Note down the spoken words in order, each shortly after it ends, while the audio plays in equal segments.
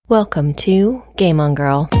Welcome to Game On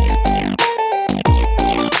Girl.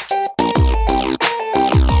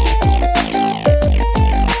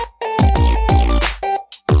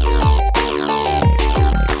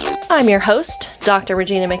 I'm your host, Dr.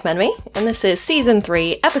 Regina McMenemy, and this is Season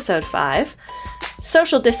 3, Episode 5,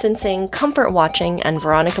 Social Distancing, Comfort Watching, and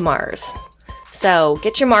Veronica Mars. So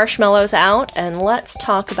get your marshmallows out and let's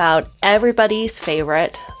talk about everybody's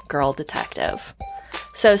favorite girl detective.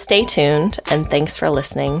 So stay tuned, and thanks for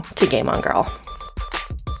listening to Game On Girl.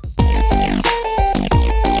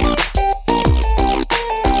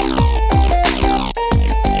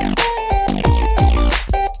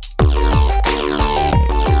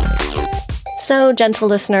 So, gentle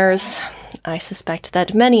listeners, I suspect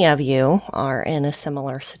that many of you are in a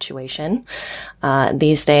similar situation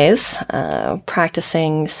these days,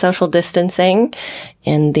 practicing social distancing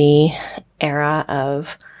in the era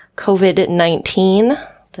of COVID-19,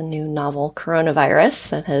 the new novel coronavirus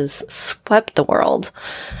that has swept the world,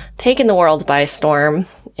 taken the world by storm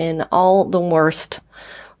in all the worst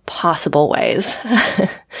possible ways.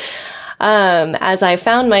 As I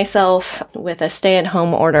found myself with a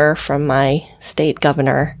stay-at-home order from my state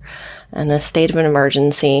governor and a state of an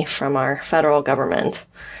emergency from our federal government,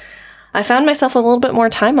 I found myself a little bit more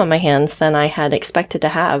time on my hands than I had expected to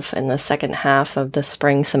have in the second half of the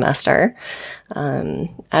spring semester.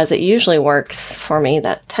 As it usually works for me,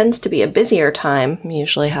 that tends to be a busier time. I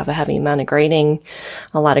usually have a heavy amount of grading,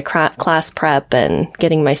 a lot of class prep, and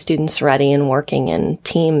getting my students ready and working in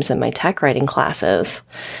teams in my tech writing classes.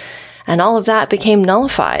 And all of that became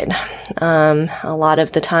nullified. A lot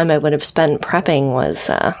of the time I would have spent prepping was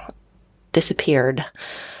disappeared.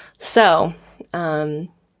 So,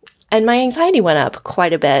 and my anxiety went up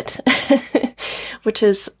quite a bit, which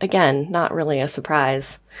is, again, not really a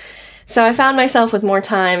surprise. So I found myself with more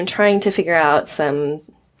time trying to figure out some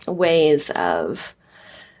ways of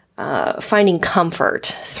finding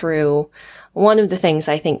comfort through one of the things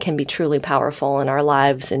I think can be truly powerful in our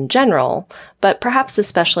lives in general, but perhaps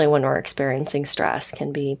especially when we're experiencing stress,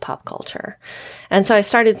 can be pop culture. And so I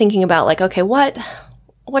started thinking about, like, okay, what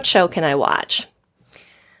show can I watch?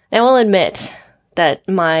 And I will admit that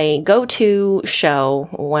my go-to show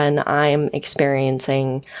when I'm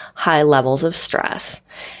experiencing high levels of stress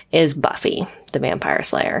is Buffy, the Vampire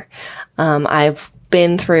Slayer. I've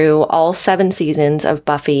been through all 7 seasons of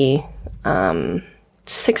Buffy,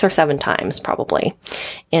 6 or 7 times probably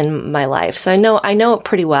in my life. So I know it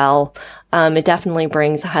pretty well. It definitely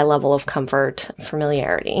brings a high level of comfort,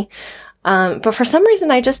 familiarity. But for some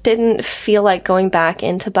reason, I just didn't feel like going back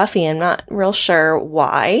into Buffy. I'm not real sure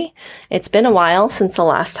why. It's been a while since the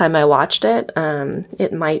last time I watched it.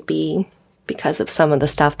 It might be because of some of the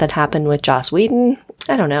stuff that happened with Joss Whedon.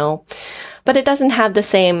 I don't know. But it doesn't have the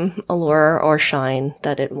same allure or shine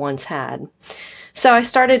that it once had. So I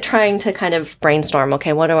started trying to kind of brainstorm,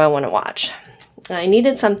 okay, what do I want to watch? I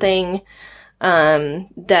needed something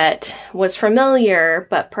that was familiar,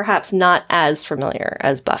 but perhaps not as familiar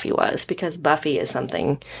as Buffy was, because Buffy is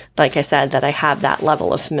something, like I said, that I have that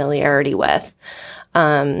level of familiarity with.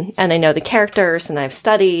 And I know the characters, and I've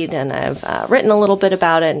studied, and I've written a little bit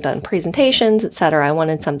about it and done presentations, etc. I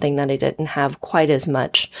wanted something that I didn't have quite as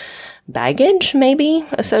much baggage, maybe,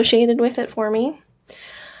 associated with it for me.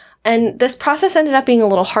 And this process ended up being a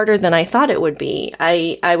little harder than I thought it would be.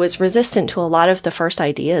 I was resistant to a lot of the first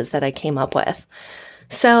ideas that I came up with.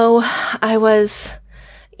 So I was,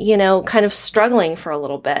 kind of struggling for a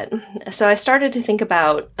little bit. So I started to think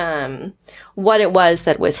about what it was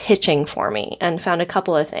that was hitching for me, and found a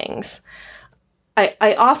couple of things.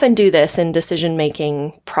 I often do this in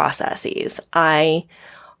decision-making processes. I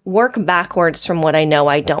work backwards from what I know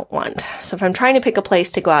I don't want. So if I'm trying to pick a place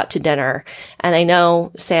to go out to dinner, and I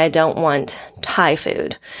know, say I don't want Thai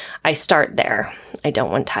food, I start there. I don't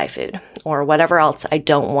want Thai food, or whatever else I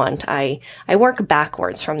don't want. I work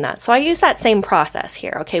backwards from that. So I use that same process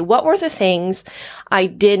here. Okay, what were the things I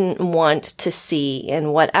didn't want to see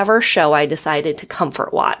in whatever show I decided to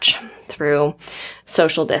comfort watch through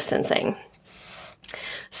social distancing?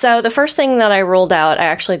 So the first thing that I ruled out, I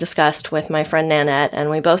actually discussed with my friend Nanette, and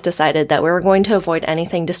we both decided that we were going to avoid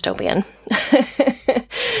anything dystopian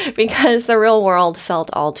because the real world felt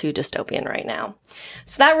all too dystopian right now.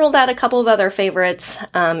 So that ruled out a couple of other favorites,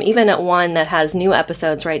 even at one that has new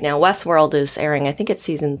episodes right now. Westworld is airing, I think it's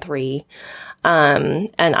season 3. And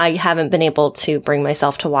I haven't been able to bring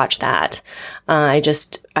myself to watch that. I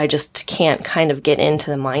just can't kind of get into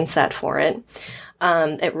the mindset for it.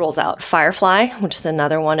 It rules out Firefly, which is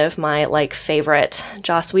another one of my favorite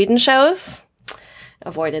Joss Whedon shows.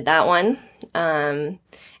 Avoided that one.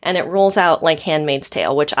 and it rules out like Handmaid's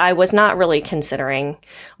Tale, which I was not really considering,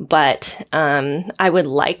 but I would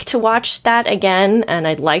like to watch that again, and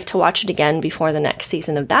I'd like to watch it again before the next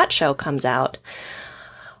season of that show comes out.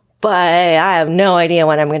 But I have no idea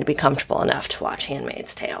when I'm going to be comfortable enough to watch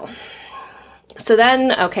Handmaid's Tale. So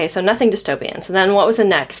then, okay, so nothing dystopian. So then what was the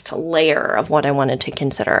next layer of what I wanted to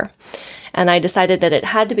consider? And I decided that it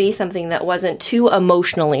had to be something that wasn't too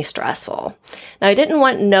emotionally stressful. Now, I didn't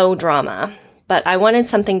want no drama, but I wanted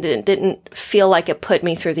something that didn't feel like it put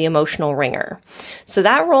me through the emotional ringer. So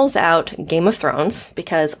that rolls out Game of Thrones,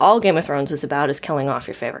 because all Game of Thrones is about is killing off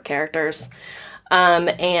your favorite characters.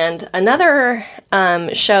 And another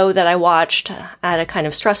show that I watched at a kind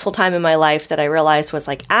of stressful time in my life that I realized was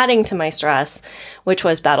like adding to my stress, which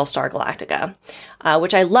was Battlestar Galactica,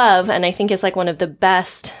 which I love and I think is like one of the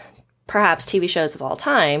best, perhaps, TV shows of all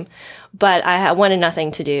time, but I wanted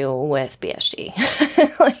nothing to do with BSG.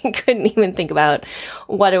 I couldn't even think about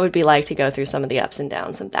what it would be like to go through some of the ups and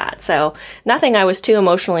downs of that. So nothing I was too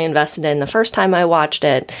emotionally invested in the first time I watched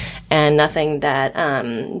it, and nothing that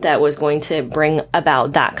that was going to bring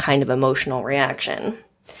about that kind of emotional reaction.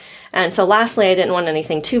 And so lastly, I didn't want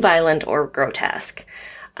anything too violent or grotesque.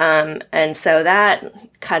 And so that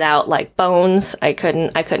cut out like Bones. I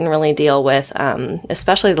couldn't really deal with,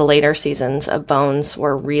 especially the later seasons of Bones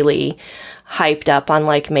were really hyped up on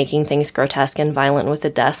like making things grotesque and violent with the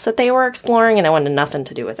deaths that they were exploring, and I wanted nothing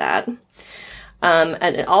to do with that.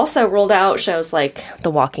 And it also ruled out shows like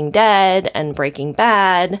The Walking Dead and Breaking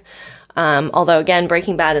Bad. Although again,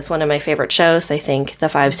 Breaking Bad is one of my favorite shows. I think the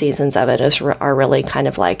 5 seasons of it are really kind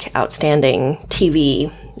of like outstanding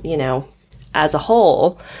TV, as a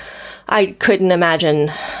whole. I couldn't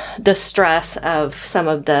imagine the stress of some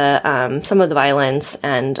of the violence,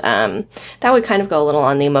 and that would kind of go a little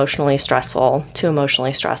on the emotionally stressful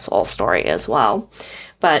story as well.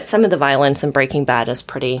 But some of the violence in Breaking Bad is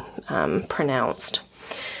pretty pronounced.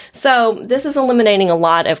 So this is eliminating a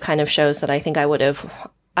lot of kind of shows that I think I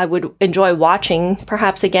would enjoy watching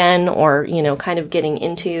perhaps again, or kind of getting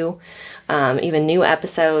into even new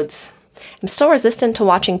episodes. I'm still resistant to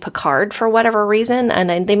watching Picard for whatever reason,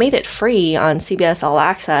 and they made it free on CBS All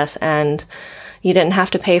Access, and you didn't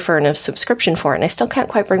have to pay for a subscription for it, and I still can't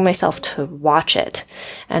quite bring myself to watch it.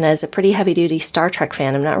 And as a pretty heavy-duty Star Trek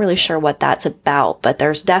fan, I'm not really sure what that's about, but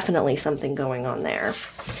there's definitely something going on there.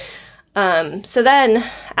 So then,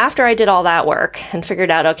 after I did all that work and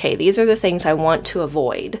figured out, okay, these are the things I want to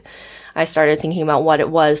avoid, I started thinking about what it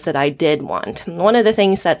was that I did want. And one of the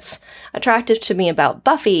things that's attractive to me about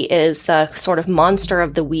Buffy is the sort of monster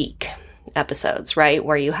of the week episodes, right?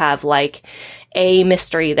 Where you have like a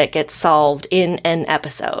mystery that gets solved in an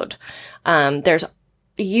episode. There's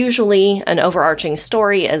usually an overarching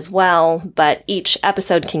story as well, but each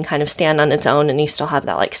episode can kind of stand on its own, and you still have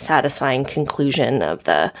that like satisfying conclusion of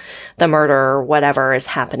the murder or whatever is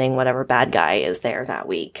happening, whatever bad guy is there that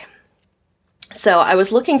week. So I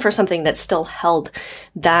was looking for something that still held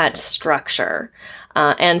that structure,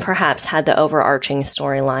 and perhaps had the overarching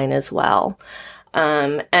storyline as well.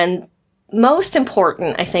 And most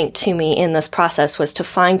important, I think, to me in this process was to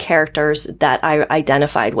find characters that I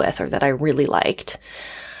identified with or that I really liked.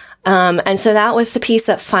 And so that was the piece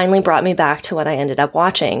that finally brought me back to what I ended up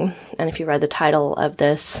watching. And if you read the title of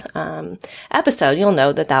this episode, you'll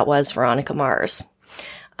know that was Veronica Mars.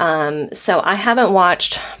 So I haven't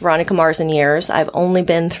watched Veronica Mars in years. I've only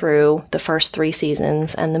been through the first 3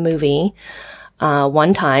 seasons and the movie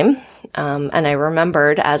one time. And I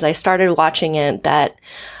remembered as I started watching it that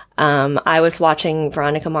I was watching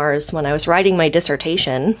Veronica Mars when I was writing my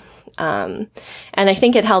dissertation. And I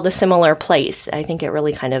think it held a similar place. I think it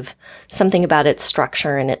really kind of something about its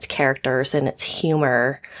structure and its characters and its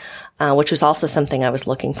humor, which was also something I was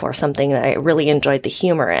looking for, something that I really enjoyed the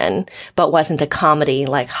humor in, but wasn't a comedy,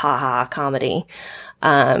 like ha-ha comedy.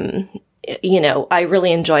 I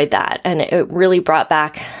really enjoyed that. And it really brought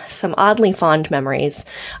back some oddly fond memories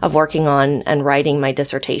of working on and writing my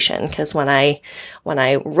dissertation. Because when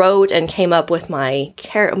I wrote and came up with my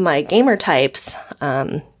gamer types,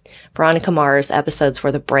 Veronica Mars episodes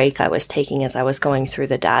were the break I was taking as I was going through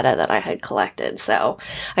the data that I had collected. So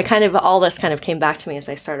all this kind of came back to me as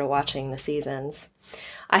I started watching the seasons.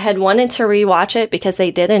 I had wanted to rewatch it because they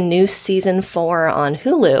did a new season 4 on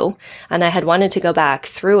Hulu, and I had wanted to go back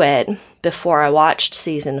through it before I watched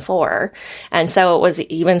season 4. And so it was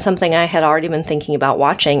even something I had already been thinking about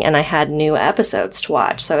watching, and I had new episodes to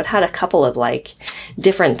watch. So it had a couple of like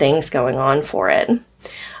different things going on for it.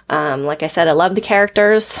 Like I said, I love the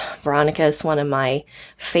characters. Veronica is one of my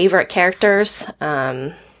favorite characters.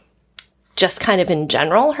 Just kind of in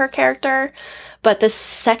general, her character. But the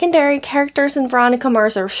secondary characters in Veronica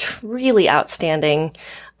Mars are really outstanding.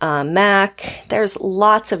 Mac. There's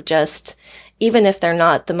lots of just, even if they're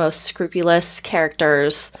not the most scrupulous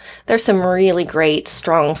characters, there's some really great,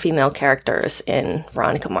 strong female characters in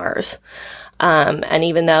Veronica Mars. And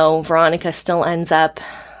even though Veronica still ends up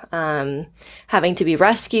having to be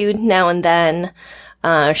rescued now and then,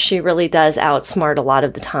 she really does outsmart a lot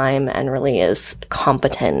of the time and really is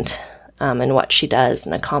competent in what she does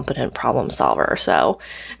and a competent problem solver. So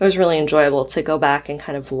it was really enjoyable to go back and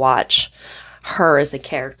kind of watch her as a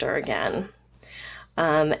character again.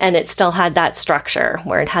 And it still had that structure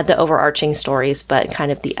where it had the overarching stories, but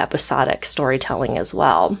kind of the episodic storytelling as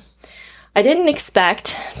well. I didn't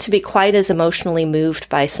expect to be quite as emotionally moved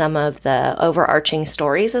by some of the overarching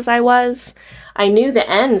stories as I was. I knew the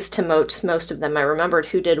ends to most of them. I remembered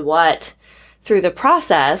who did what through the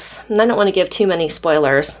process, and I don't want to give too many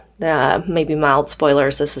spoilers, maybe mild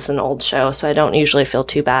spoilers. This is an old show, so I don't usually feel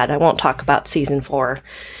too bad. I won't talk about season 4,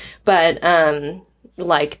 but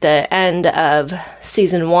like the end of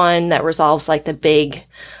season 1 that resolves like the big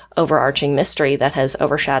overarching mystery that has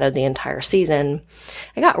overshadowed the entire season.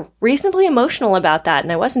 I got reasonably emotional about that,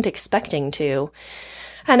 and I wasn't expecting to.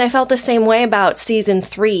 And I felt the same way about season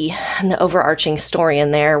 3 and the overarching story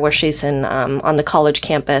in there where she's on the college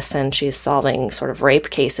campus and she's solving sort of rape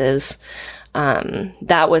cases.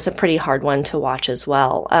 That was a pretty hard one to watch as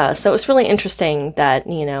well. So it was really interesting that,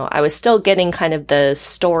 I was still getting kind of the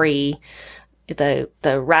story, the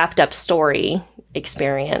wrapped up story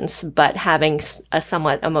experience, but having a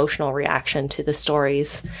somewhat emotional reaction to the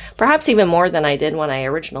stories, perhaps even more than I did when I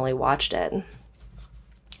originally watched it.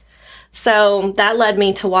 So that led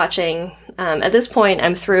me to watching, at this point,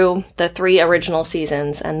 I'm through the 3 original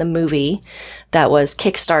seasons and the movie that was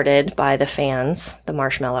kickstarted by the fans, the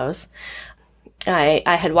Marshmallows. I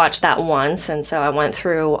had watched that once, and so I went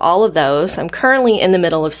through all of those. I'm currently in the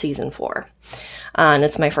middle of season 4, and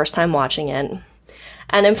it's my first time watching it.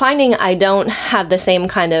 And I'm finding I don't have the same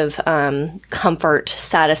kind of comfort,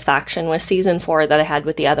 satisfaction with season 4 that I had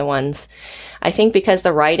with the other ones. I think because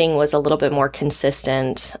the writing was a little bit more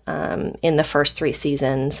consistent in the first 3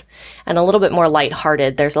 seasons and a little bit more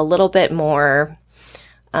lighthearted. There's a little bit more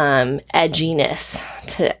edginess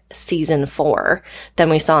to season 4 than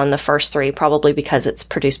we saw in the first 3, probably because it's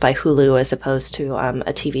produced by Hulu as opposed to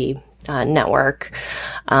a TV network.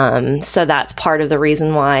 So that's part of the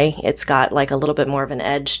reason why it's got like a little bit more of an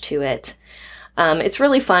edge to it. It's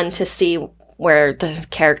really fun to see where the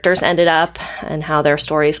characters ended up and how their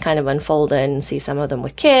stories kind of unfolded, and see some of them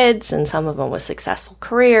with kids and some of them with successful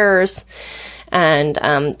careers. And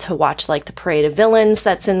to watch like the parade of villains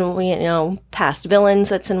that's in, past villains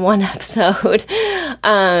that's in one episode.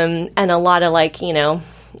 And a lot of like,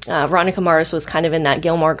 Veronica Mars was kind of in that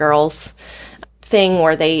Gilmore Girls thing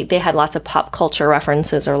where they had lots of pop culture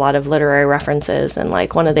references or a lot of literary references. And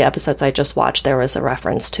like one of the episodes I just watched, there was a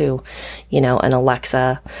reference to, an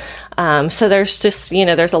Alexa. So there's just,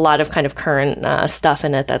 there's a lot of kind of current stuff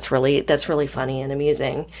in it that's really funny and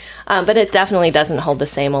amusing. But it definitely doesn't hold the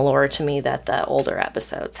same allure to me that the older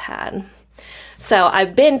episodes had. So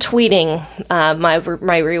I've been tweeting my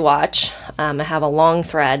rewatch. I have a long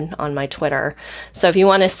thread on my Twitter. So if you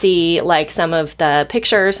want to see like some of the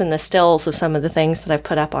pictures and the stills of some of the things that I've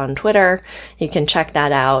put up on Twitter, you can check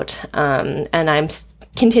that out. And I'm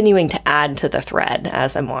continuing to add to the thread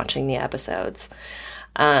as I'm watching the episodes.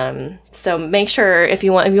 So make sure if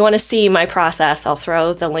you want to see my process, I'll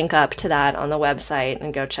throw the link up to that on the website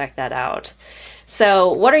and go check that out.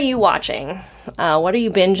 So what are you watching? What are you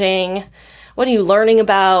binging? What are you learning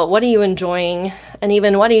about? What are you enjoying? And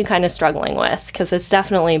even what are you kind of struggling with? Because it's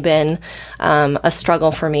definitely been a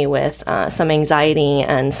struggle for me with some anxiety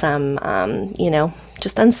and some,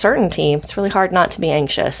 just uncertainty. It's really hard not to be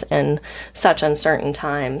anxious in such uncertain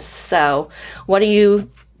times. So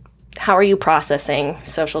how are you processing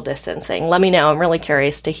social distancing? Let me know. I'm really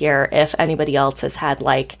curious to hear if anybody else has had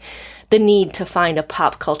like the need to find a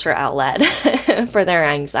pop culture outlet for their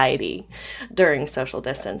anxiety during social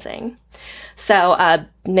distancing. So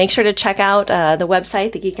make sure to check out the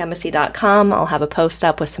website, thegeekembassy.com. I'll have a post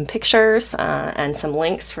up with some pictures and some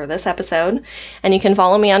links for this episode. And you can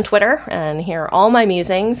follow me on Twitter and hear all my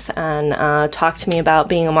musings and talk to me about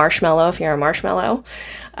being a marshmallow if you're a marshmallow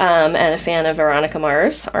and a fan of Veronica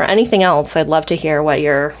Mars or anything else. I'd love to hear what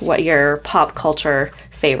your pop culture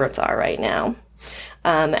favorites are right now.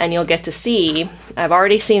 And you'll get to see, I've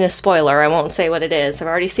already seen a spoiler. I won't say what it is. I've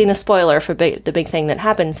already seen a spoiler for the big thing that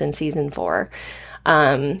happens in season 4.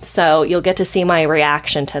 So you'll get to see my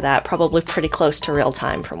reaction to that, probably pretty close to real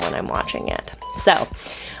time from when I'm watching it. So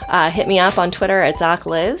hit me up on Twitter at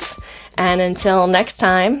ZocLiz. And until next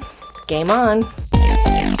time, game on.